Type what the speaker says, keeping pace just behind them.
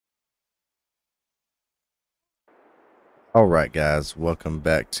Alright guys, welcome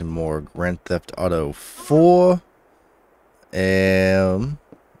back to more Grand Theft Auto 4. And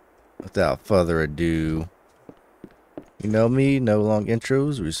without further ado, you know me, no long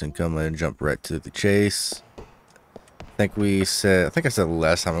intros. We're just gonna come and jump right to the chase. I think I said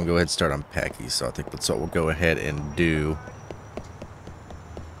last time I'm gonna go ahead and start on Packie, so I think that's what we'll go ahead and do.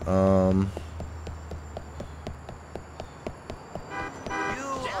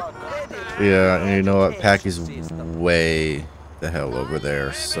 Yeah, and you know what? Packie's way the hell over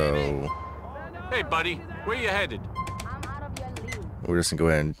there, so Hey, buddy, where you headed? we're just gonna go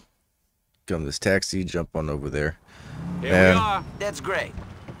ahead and come to this taxi, jump on over there. Here we are. That's great.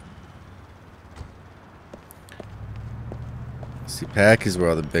 See, Packie's where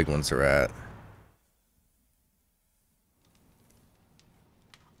all the big ones are at.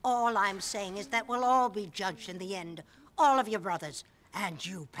 All I'm saying is that we'll all be judged in the end. All of your brothers. And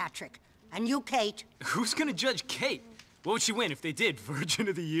you, Patrick. And you, Kate. Who's gonna judge Kate? What would she win if they did? Virgin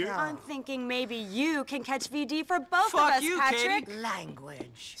of the Year? I'm thinking maybe you can catch VD for both Fuck of us, you, Patrick. Katie.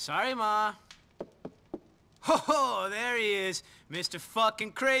 Language. Sorry, Ma. Ho, there he is. Mr.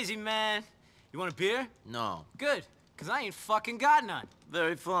 fucking crazy man. You want a beer? No. Good, because I ain't fucking got none.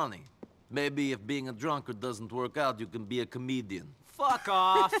 Very funny. Maybe if being a drunkard doesn't work out, you can be a comedian. Fuck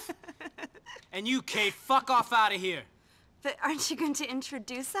off. And you, Kate, fuck off out of here. But aren't you going to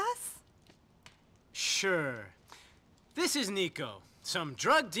introduce us? Sure. This is Nico, some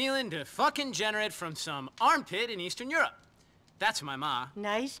drug-dealing fucking-generate from some armpit in Eastern Europe. That's my ma.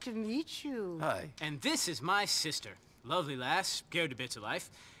 Nice to meet you. Hi. And this is my sister. Lovely lass, scared to bits of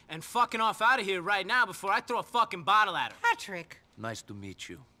life. And fucking off out of here right now before I throw a fucking bottle at her. Patrick. Nice to meet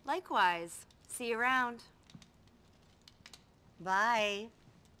you. Likewise. See you around. Bye.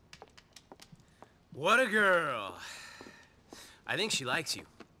 What a girl. I think she likes you.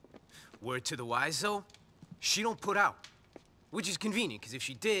 Word to the wise, though, she don't put out. Which is convenient, because if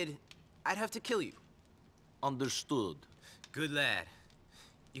she did, I'd have to kill you. Understood. Good lad.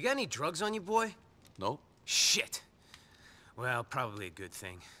 You got any drugs on you, boy? No? Shit. Well, probably a good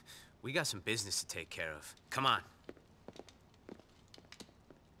thing. We got some business to take care of. Come on.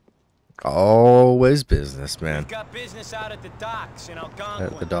 Always business, man. We've got business out at the docks in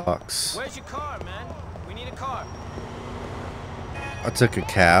Algonquin. At the docks. Where's your car, man? We need a car. I took a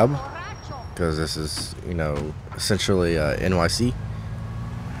cab because this is, you know, essentially NYC.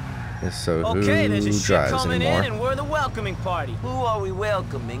 And so Okay, there's a who ship drives coming anymore? in and we're the welcoming party. Who are we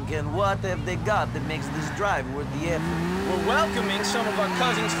welcoming, and what have they got that makes this drive worth the effort? We're welcoming some of our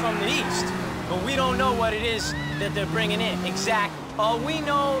cousins from the east, but we don't know what it is that they're bringing in exactly. All we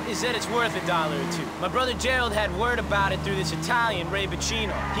know is that it's worth $1 or $2. My brother Gerald had word about it through this Italian, Ray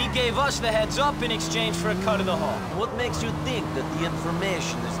Bacino. He gave us the heads up in exchange for a cut of the haul. What makes you think that the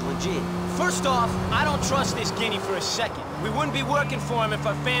information is legit? First off, I don't trust this guinea for a second. We wouldn't be working for him if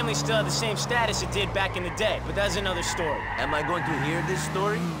our family still had the same status it did back in the day, but that's another story. Am I going to hear this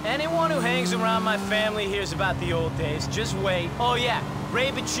story? Anyone who hangs around my family hears about the old days. Just wait. Oh yeah,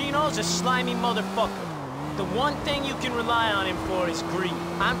 Ray Bacino's a slimy motherfucker. The one thing you can rely on him for is greed.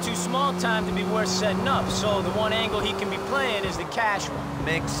 I'm too small time to be worth setting up, so the one angle he can be playing is the cash one.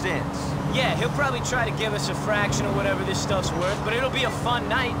 Makes sense. Yeah, he'll probably try to give us a fraction of whatever this stuff's worth, but it'll be a fun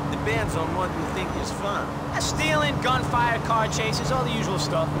night. Depends on what you think is fun. Stealing, gunfire, car chases, all the usual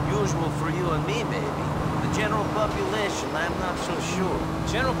stuff. Usual for you and me, maybe. The general population, I'm not so sure.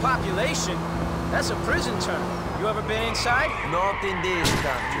 General population? That's a prison term. You ever been inside? Not in this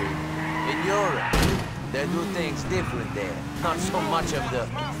country. In Europe. They do things different there. Not so much of the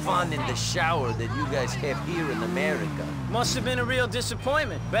fun in the shower that you guys have here in America. Must have been a real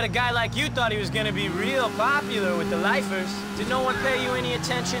disappointment. Bet a guy like you thought he was gonna be real popular with the lifers. Did no one pay you any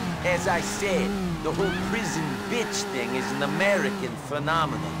attention? As I said, the whole prison bitch thing is an American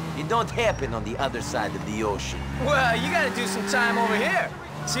phenomenon. It don't happen on the other side of the ocean. Well, you gotta do some time over here.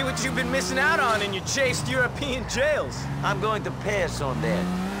 See what you've been missing out on in your chaste European jails. I'm going to pass on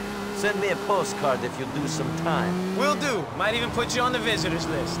that. Send me a postcard if you do some time. Will do. Might even put you on the visitors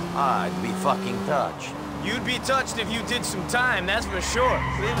list. I'd be fucking touched. You'd be touched if you did some time, that's for sure.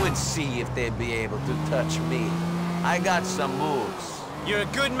 We would see if they'd be able to touch me. I got some moves. You're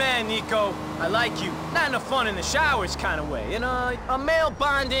a good man, Nico. I like you. Not in a fun in the showers kind of way. You know, a male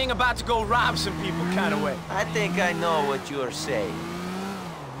bonding, about to go rob some people kind of way. I think I know what you're saying.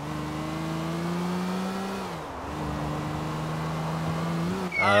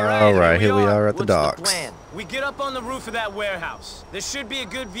 Alright, here we are at the What's docks. the plan? We get up on the roof of that warehouse. There should be a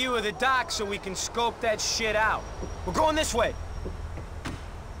good view of the dock so we can scope that shit out. We're going this way.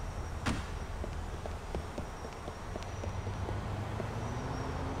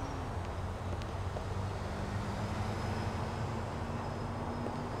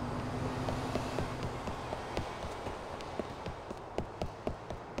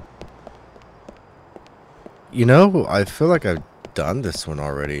 You know, I feel like I've done this one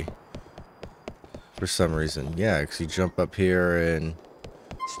already. For some reason. Yeah, because you jump up here and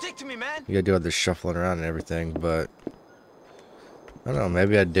Stick to me, man. you gotta do all this shuffling around and everything, but I don't know,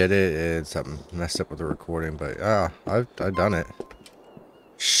 maybe I did it and something messed up with the recording, but I've done it.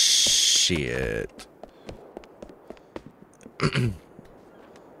 Shit.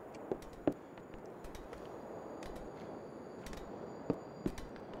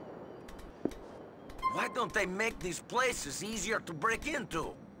 Why don't they make these places easier to break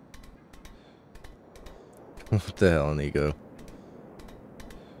into? What the hell, Nico?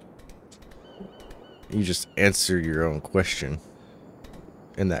 You just answer your own question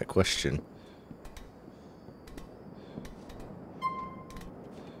in that question.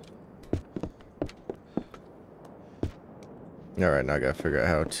 Alright, now I gotta figure out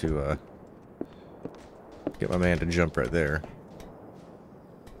how to get my man to jump right there.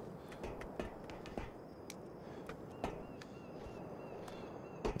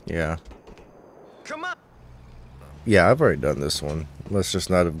 Yeah. Come on. Yeah, I've already done this one. Let's just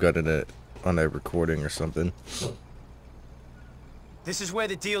not have gotten it on a recording or something. This is where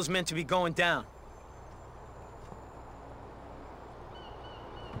the deal's meant to be going down.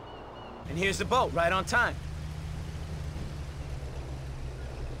 And here's the boat, right on time.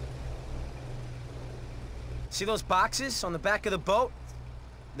 See those boxes on the back of the boat?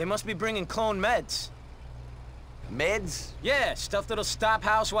 They must be bringing clone meds. Meds? Yeah, stuff that'll stop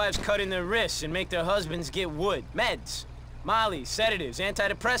housewives cutting their wrists and make their husbands get wood. Meds. Molly, sedatives,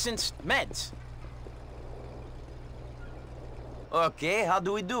 antidepressants, meds. Okay, how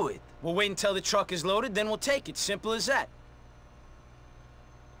do we do it? We'll wait until the truck is loaded, then we'll take it. Simple as that.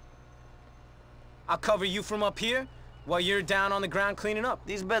 I'll cover you from up here while you're down on the ground cleaning up.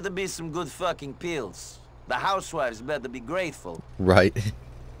 These better be some good fucking pills. The housewives better be grateful. Right.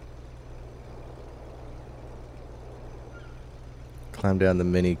 Climb down the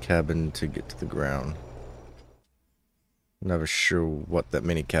mini cabin to get to the ground. Never sure what that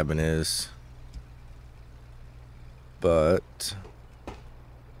mini cabin is. But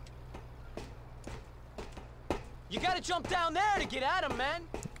You gotta jump down there to get at him, man.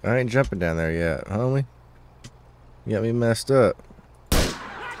 I ain't jumping down there yet, homie. You got me messed up.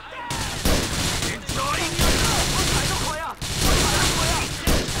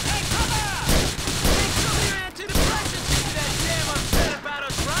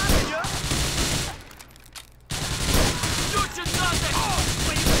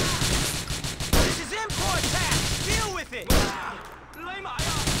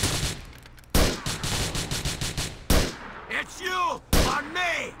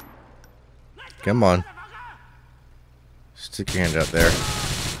 Come on. Stick your hand out there.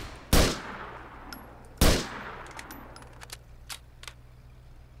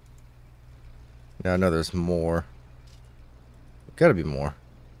 Now I know there's more. Gotta be more.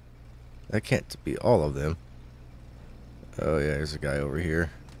 That can't be all of them. Oh yeah, there's a guy over here.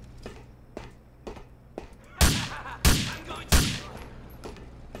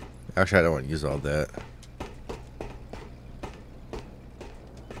 Actually, I don't want to use all that.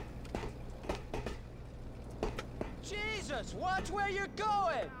 Watch where you're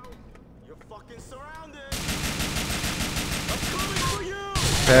going! You're fucking surrounded! I'm coming for you!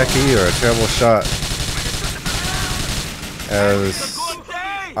 Packie, you're a terrible shot. As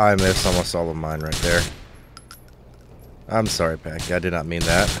I missed almost all of mine right there. I'm sorry, Packie. I did not mean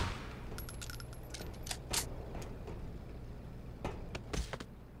that.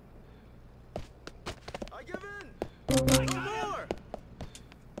 I give in! No more!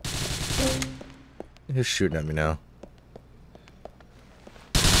 He's shooting at me now.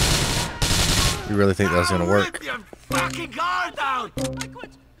 You really think that was gonna work? Rip your fucking guard out! I quit!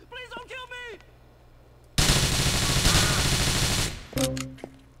 Please don't kill me!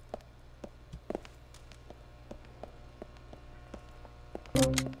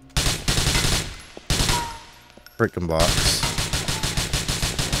 Freaking box.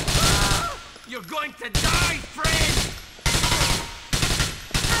 You're going to die, friend!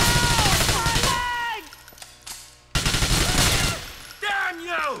 Damn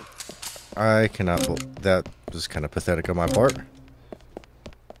you! I cannot believe that was kind of pathetic on my part.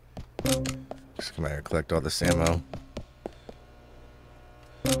 Just come out here and collect all this ammo.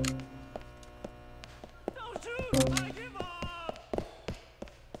 Don't shoot! I give up!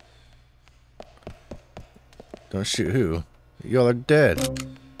 Don't shoot who? Y'all are dead.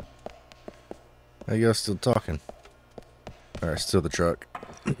 How y'all still talking? Alright, steal the truck.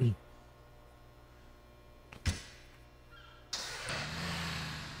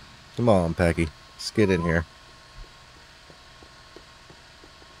 Come on, Packie. Let's get in here.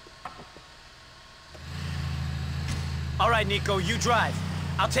 right, Nico, you drive.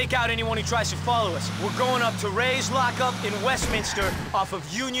 I'll take out anyone who tries to follow us. We're going up to Ray's lockup in Westminster off of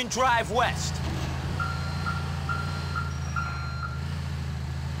Union Drive West.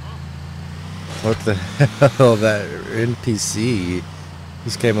 What the hell? That NPC.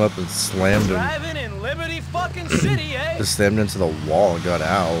 He's came up and slammed him. Driving in Liberty fucking City, eh? Just slammed into the wall and got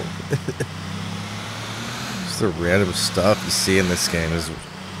out. Just the random stuff you see in this game is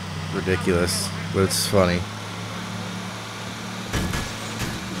ridiculous, but it's funny.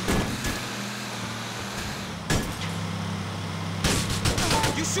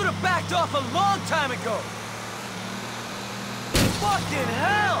 You should have backed off a long time ago. Fucking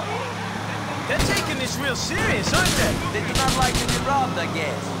hell! They're taking this real serious, aren't they? They do not like to be robbed, I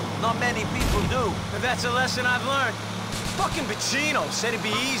guess. Not many people do. But that's a lesson I've learned. Fucking Pacino said it'd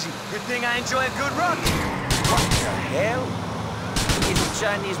be easy. Good thing I enjoy a good rush. What the hell? Is it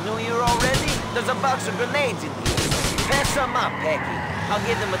Chinese New Year already? There's a box of grenades in here. Pass some up, Packie. I'll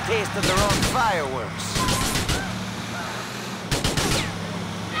give them a taste of their own fireworks.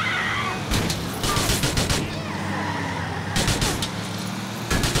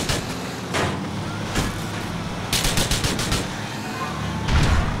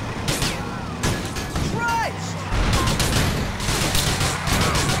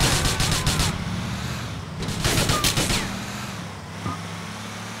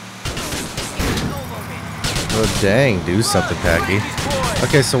 Oh dang, do something, Packie.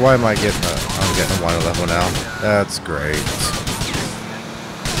 Okay, so why am I getting I'm getting a water level now? That's great.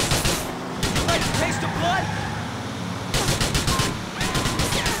 Like to taste the blood?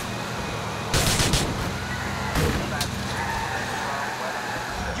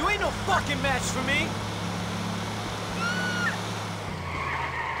 You ain't no fucking match for me.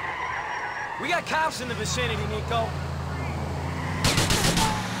 We got cops in the vicinity, Nico.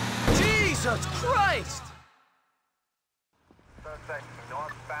 Jesus Christ! Suspect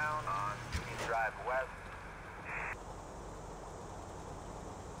northbound on Union Drive West.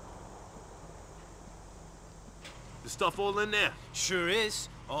 The stuff all in there? Sure is.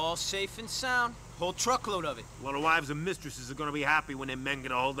 All safe and sound. Whole truckload of it. A lot of wives and mistresses are gonna be happy when their men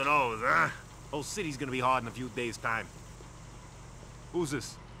get a hold of those, huh? Whole city's gonna be hard in a few days' time. Who's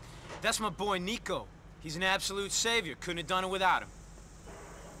this? That's my boy Nico. He's an absolute savior. Couldn't have done it without him.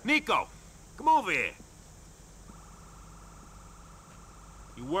 Nico! Come over here.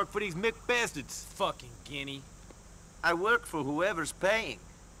 You work for these Mick bastards. Fucking guinea. I work for whoever's paying.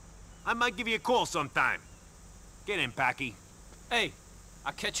 I might give you a call sometime. Get in, Packie. Hey,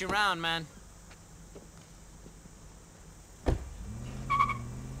 I'll catch you around, man.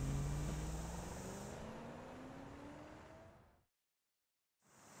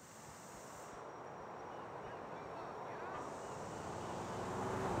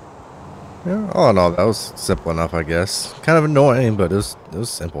 Yeah, all in all, that was simple enough, I guess. Kind of annoying, but it was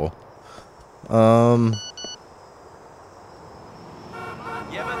simple.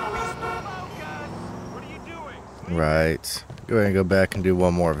 Right. Go ahead and go back and do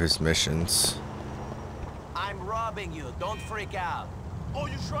one more of his missions. I'm robbing you. Don't freak out. Oh,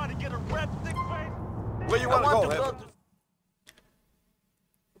 you trying to get a rep, thick face? Where you want to go?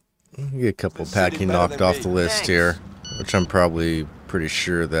 Get a couple Packie knocked off the list here, which I'm probably pretty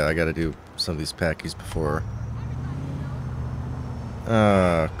sure that I got to do some of these Packies before.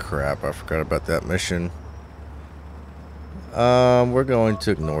 Crap, I forgot about that mission. We're going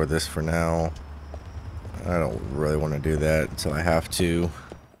to ignore this for now. I don't really want to do that until I have to.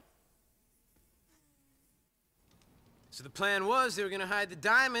 So the plan was they were gonna hide the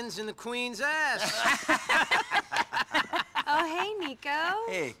diamonds in the Queen's ass. Oh, hey, Nico.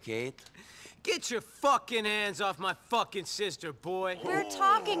 Hey, Kate. Get your fucking hands off my fucking sister, boy. We're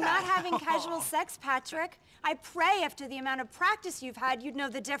talking, not having casual sex, Patrick. I pray after the amount of practice you've had, you'd know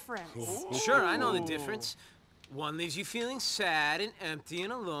the difference. Sure, I know the difference. One leaves you feeling sad and empty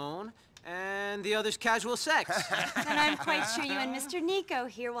and alone, and the other's casual sex. And I'm quite sure you and Mr. Nico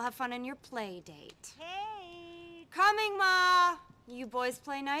here will have fun on your play date. Hey. Coming, Ma. You boys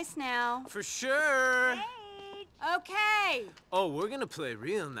play nice now. For sure. Hey. Okay. Oh, we're gonna play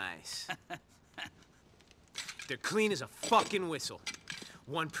real nice. They're clean as a fucking whistle.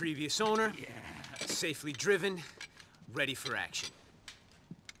 One previous owner, safely driven, ready for action.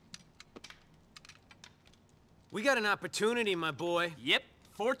 We got an opportunity, my boy. Yep,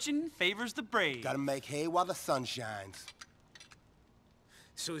 fortune favors the brave. Gotta make hay while the sun shines.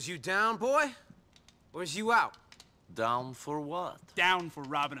 So is you down, boy? Or is you out? Down for what? Down for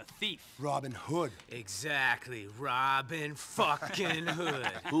robbing a thief. Robin Hood. Exactly, Robin fucking Hood.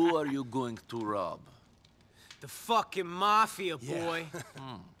 Who are you going to rob? The fucking mafia, boy.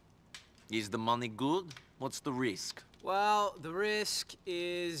 Is the money good? What's the risk? Well, the risk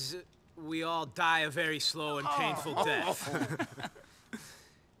is we all die a very slow and painful death.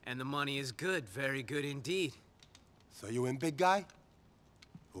 And the money is good, very good indeed. So you in, big guy?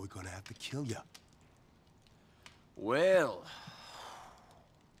 Or we gonna have to kill you? Well,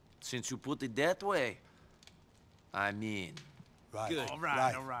 since you put it that way, I mean... Right. Good. All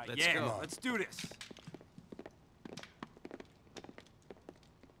right, all right. Let's Yeah, go. let's do this.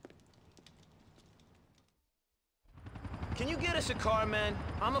 Can you get us a car, man?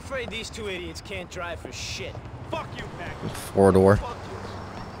 I'm afraid these two idiots can't drive for shit. Fuck you, Packie. 4-door. Fuck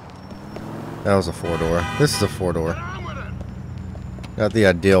you. That was a 4-door. This is a 4-door. Not the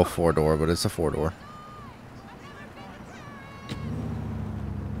ideal 4-door, but it's a 4-door.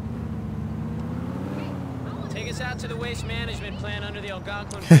 Take us out to the waste management plant under the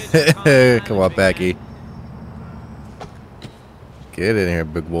Algonquin Bridge. Come on, Packie. Get in here,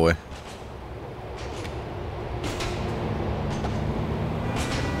 big boy.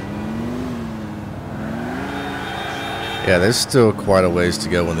 Yeah, there's still quite a ways to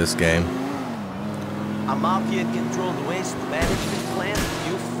go in this game. A mafia-controlled waste management plant?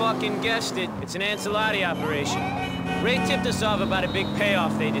 You fucking guessed it. It's an Ancelotti operation. Ray tipped us off about a big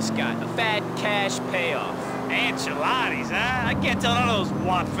payoff they just got. A fat cash payoff. Enchiladas, huh? I can't tell none of those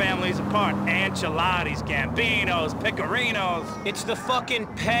want families apart. Enchiladas, Gambinos, Pecorinos. It's the fucking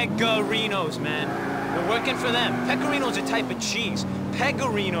Pegarinos, man. We're working for them. Pecorino's a type of cheese.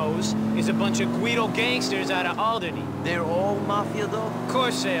 Pegarinos is a bunch of Guido gangsters out of Alderney. They're all mafia, though? Of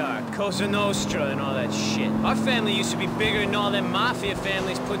course they are. Cosa Nostra and all that shit. Our family used to be bigger than all them mafia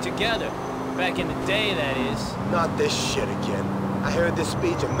families put together. Back in the day, that is. Not this shit again. I heard this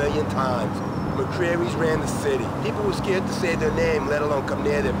speech a million times. McCreary's ran the city. People were scared to say their name, let alone come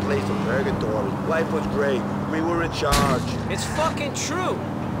near their place of purgatory. Life was great. We were in charge. It's fucking true.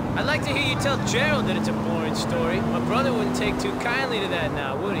 I'd like to hear you tell Gerald that it's a boring story. My brother wouldn't take too kindly to that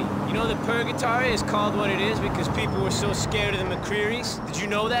now, would he? You know the purgatory is called what it is because people were so scared of the McCrearys? Did you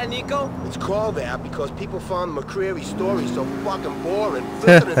know that, Nico? It's called that because people found McCreary's story so fucking boring.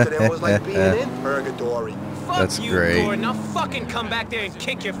 Listening to them was like being in purgatory. Fuck That's you, great. Gordon. I'll fucking come back there and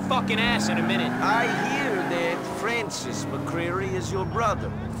kick your fucking ass in a minute. I hear that Francis McCreary is your brother.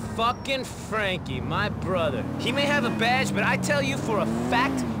 Fucking Frankie, my brother. He may have a badge, but I tell you for a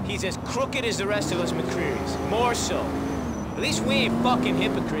fact, he's as crooked as the rest of us McCrearys. More so. At least we ain't fucking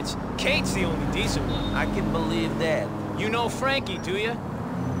hypocrites. Kate's the only decent one. I can believe that. You know Frankie, do you?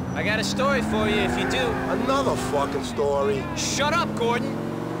 I got a story for you if you do. Another fucking story. Shut up, Gordon.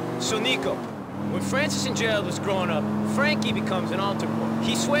 So, Nico, when Francis and Gerald was growing up, Frankie becomes an altar boy.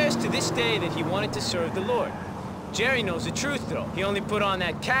 He swears to this day that he wanted to serve the Lord. Jerry knows the truth, though. He only put on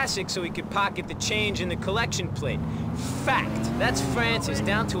that cassock so he could pocket the change in the collection plate. Fact. That's Francis,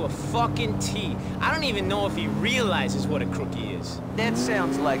 down to a fucking T. I don't even know if he realizes what a crook he is. That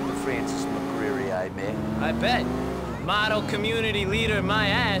sounds like the Francis McCreary I met. I bet. Model community leader, my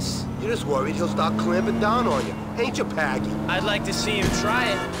ass. You're just worried he'll start clamping down on you. Ain't you, Packie? I'd like to see him try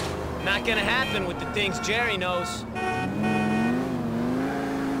it. Not gonna happen with the things Jerry knows.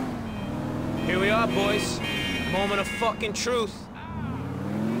 Here we are, boys. Moment of fucking truth.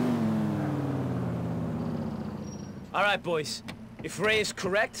 All right, boys. If Ray is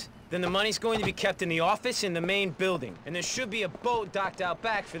correct, then the money's going to be kept in the office in the main building. And there should be a boat docked out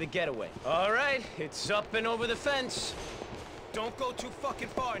back for the getaway. All right, it's up and over the fence. Don't go too fucking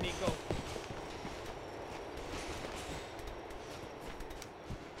far, Nico.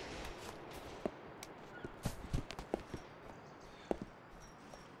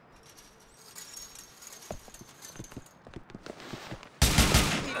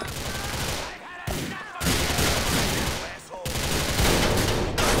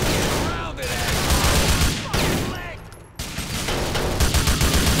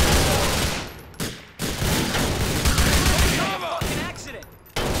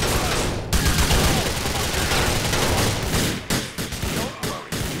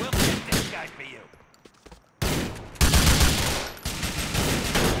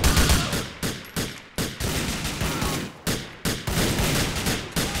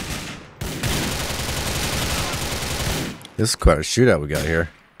 This is quite a shootout we got here.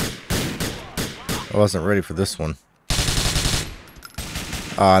 I wasn't ready for this one.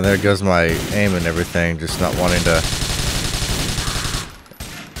 Ah, and there goes my aim and everything, just not wanting to...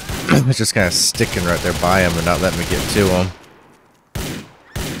 It's just kind of sticking right there by him and not letting me get to him.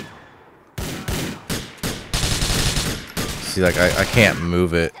 See, like, I can't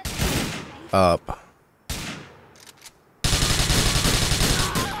move it up.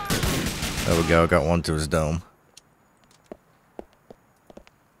 There we go, got one to his dome.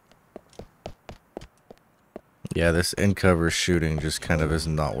 Yeah, this in-cover shooting just kind of is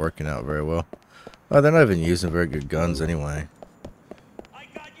not working out very well. Oh, they're not even using very good guns anyway. I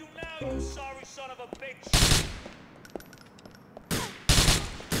got you now, you sorry son of a bitch.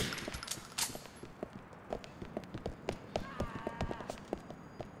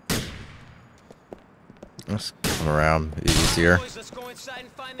 Let's come around easier. Boys, let's go inside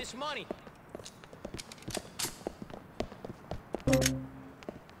and find this money.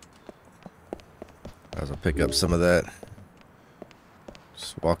 I'll pick up some of that.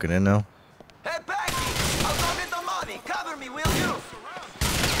 Just walking in now. Hey, Packie! I'll go get the money! Cover me, will you?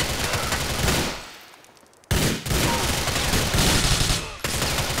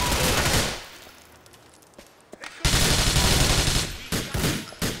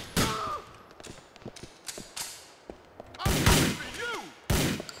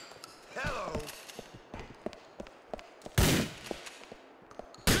 Hello.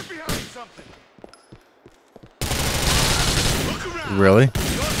 Get behind something. Really? I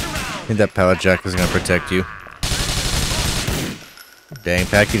think that pallet jack is gonna protect you. Dang,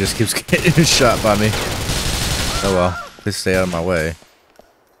 Packie just keeps getting shot by me. Oh well, just stay out of my way.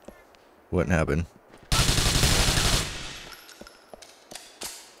 Wouldn't happen.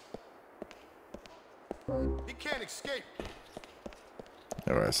 He can't escape.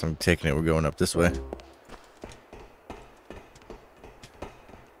 Alright, so I'm taking it. We're going up this way.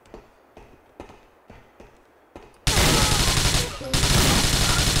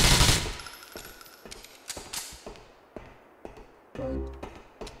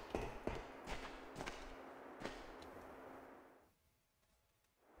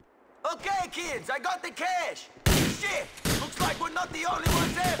 Okay, kids, I got the cash. Shit! Looks like we're not the only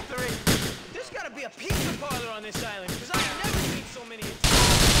ones after it. There's gotta be a pizza parlor on this island, because I've never seen so many.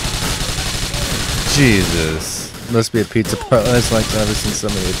 Jesus. Must be a pizza parlor. It's like I've never seen so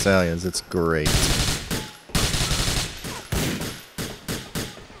many Italians. It's great.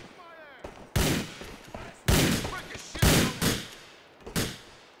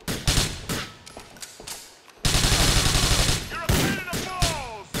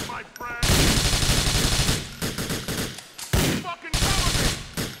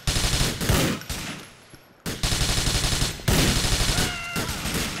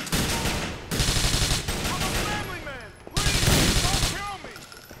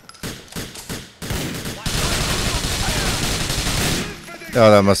 Oh,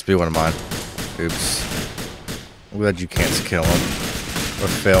 that must be one of mine. Oops. I'm glad you can't kill him. Or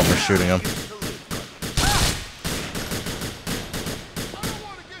fail for shooting him.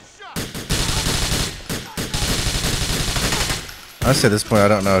 Honestly, at this point, I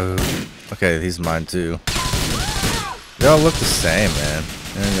don't know who... Okay, he's mine too. They all look the same, man.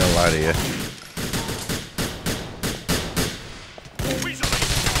 I ain't gonna lie to you.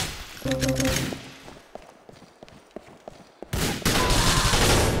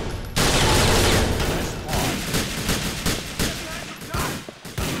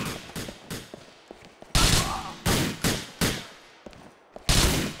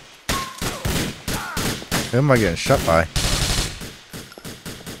 Who am I getting shot by?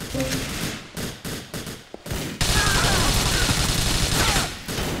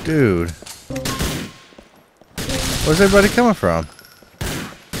 Dude. Where's everybody coming from?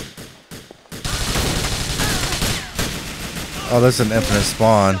 Oh, that's an infinite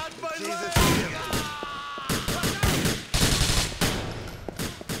spawn.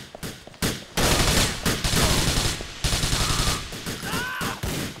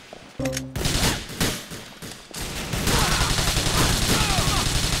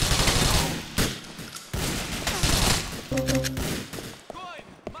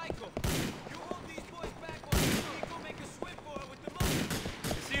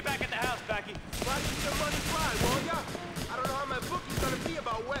 See you back at the house, Packie. I don't know how my bookie's gonna be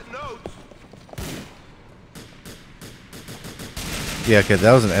about wet notes. Yeah, okay,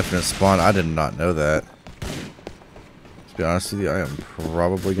 that was an infinite spawn. I did not know that. To be honest with you, I am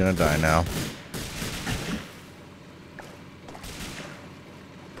probably gonna die now.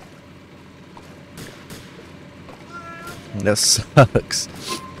 That sucks.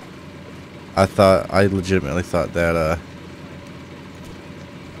 I legitimately thought that,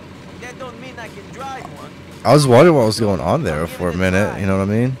 That don't mean I can drive one. I was wondering what was going on there for a minute, you know what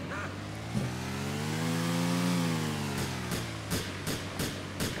I mean?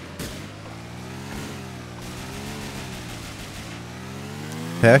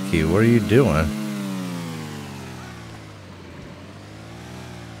 Packie, what are you doing?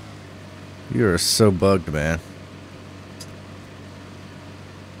 You are so bugged, man.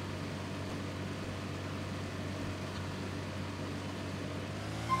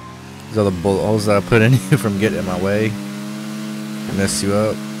 These are the bullet holes that I put in you from getting in my way. Mess you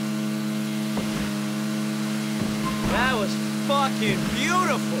up. That was fucking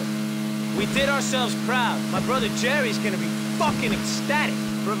beautiful. We did ourselves proud. My brother Jerry's gonna be fucking ecstatic.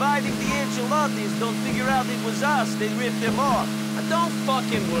 Providing the enchiladas don't figure out it was us, they ripped them off. Don't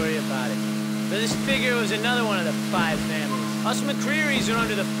fucking worry about it. But this figure was another one of the 5 families. Us McCrearys are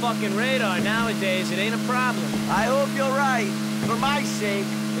under the fucking radar nowadays. It ain't a problem. I hope you're right. For my sake.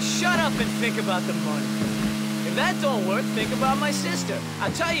 Shut up and think about the money. If that don't work, think about my sister.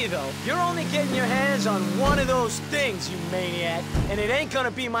 I tell you though, you're only getting your hands on one of those things, you maniac, and it ain't gonna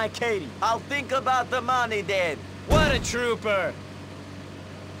be my Katie. I'll think about the money then. What a trooper!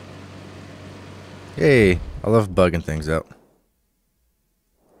 Hey, I love bugging things out.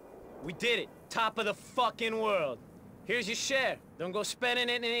 We did it. Top of the fucking world. Here's your share. Don't go spending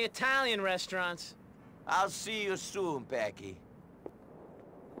it in the Italian restaurants. I'll see you soon, Packie.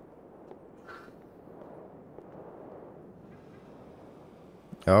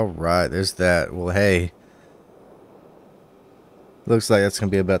 Alright, there's that. Well, hey. Looks like that's going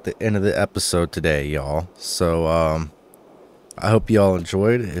to be about the end of the episode today, y'all. So, I hope y'all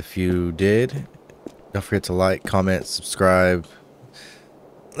enjoyed. If you did, don't forget to like, comment, subscribe.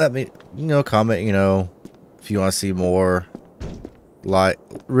 Let me, comment, if you want to see more.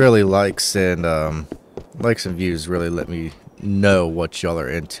 Really likes and, likes and views really let me know what y'all are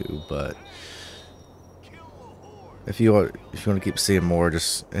into, but if you want to keep seeing more,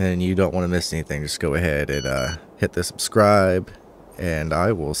 and you don't want to miss anything, just go ahead and hit the subscribe, and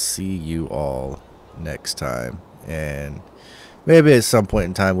I will see you all next time. And maybe at some point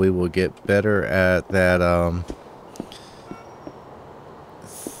in time we will get better at that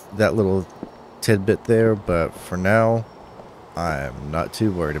that little tidbit there, but for now I'm not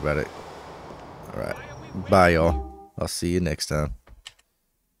too worried about it. Alright, bye y'all. I'll see you next time.